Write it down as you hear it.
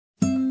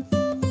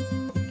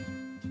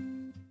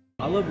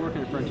I love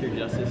working at Frontier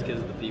Justice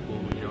because of the people.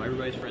 You know,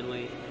 everybody's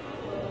friendly.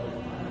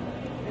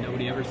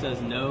 Nobody ever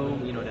says no,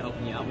 you know, to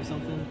helping you out with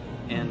something.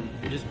 And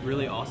they're just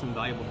really awesome,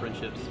 valuable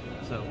friendships.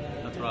 So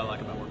that's what I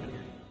like about working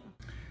here.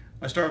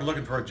 I started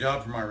looking for a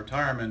job for my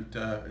retirement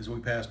as we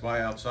passed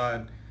by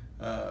outside,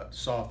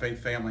 saw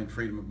Faith, Family, and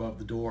Freedom above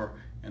the door,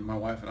 and my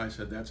wife and I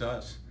said, that's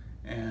us.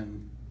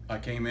 And I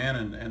came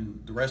in,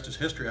 and the rest is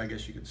history, I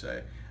guess you could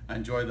say. I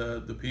enjoy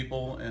the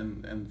people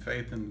and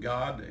faith in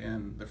God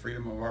and the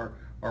freedom of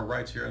our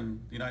rights here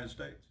in the United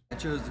States. I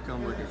chose to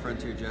come work at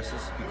Frontier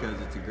Justice because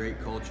it's a great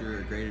culture,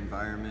 a great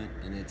environment,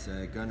 and it's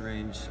a gun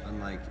range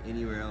unlike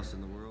anywhere else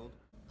in the world.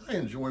 I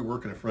enjoy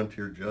working at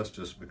Frontier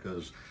Justice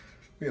because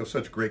we have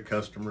such great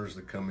customers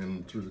that come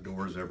in through the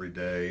doors every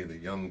day. The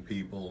young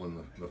people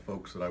and the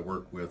folks that I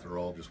work with are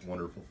all just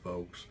wonderful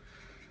folks.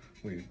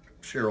 We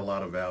share a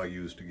lot of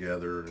values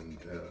together, and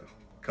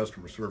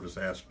customer service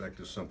aspect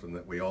is something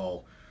that we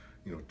all,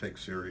 you know, take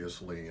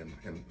seriously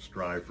and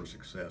strive for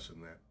success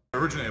in that. I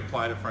originally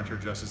applied at Frontier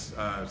Justice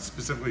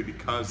specifically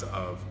because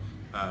of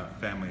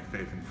family,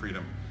 faith, and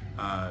freedom.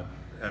 I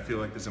feel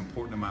like it's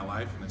important in my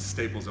life, and it's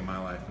staples in my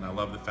life, and I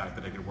love the fact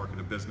that I get to work at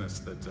a business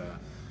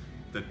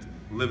that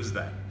lives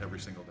that every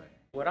single day.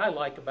 What I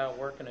like about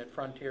working at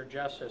Frontier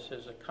Justice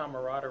is a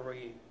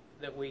camaraderie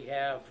that we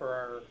have for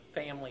our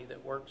family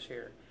that works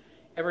here.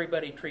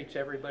 Everybody treats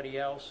everybody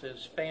else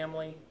as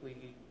family.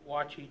 We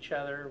watch each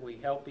other, we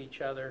help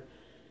each other,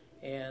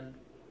 and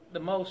the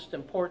most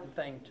important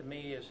thing to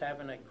me is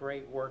having a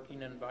great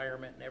working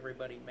environment, and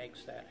everybody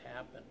makes that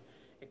happen.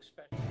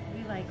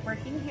 We like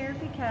working here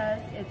because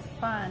it's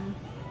fun.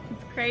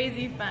 It's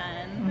crazy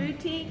fun.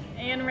 Boutique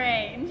and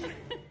range.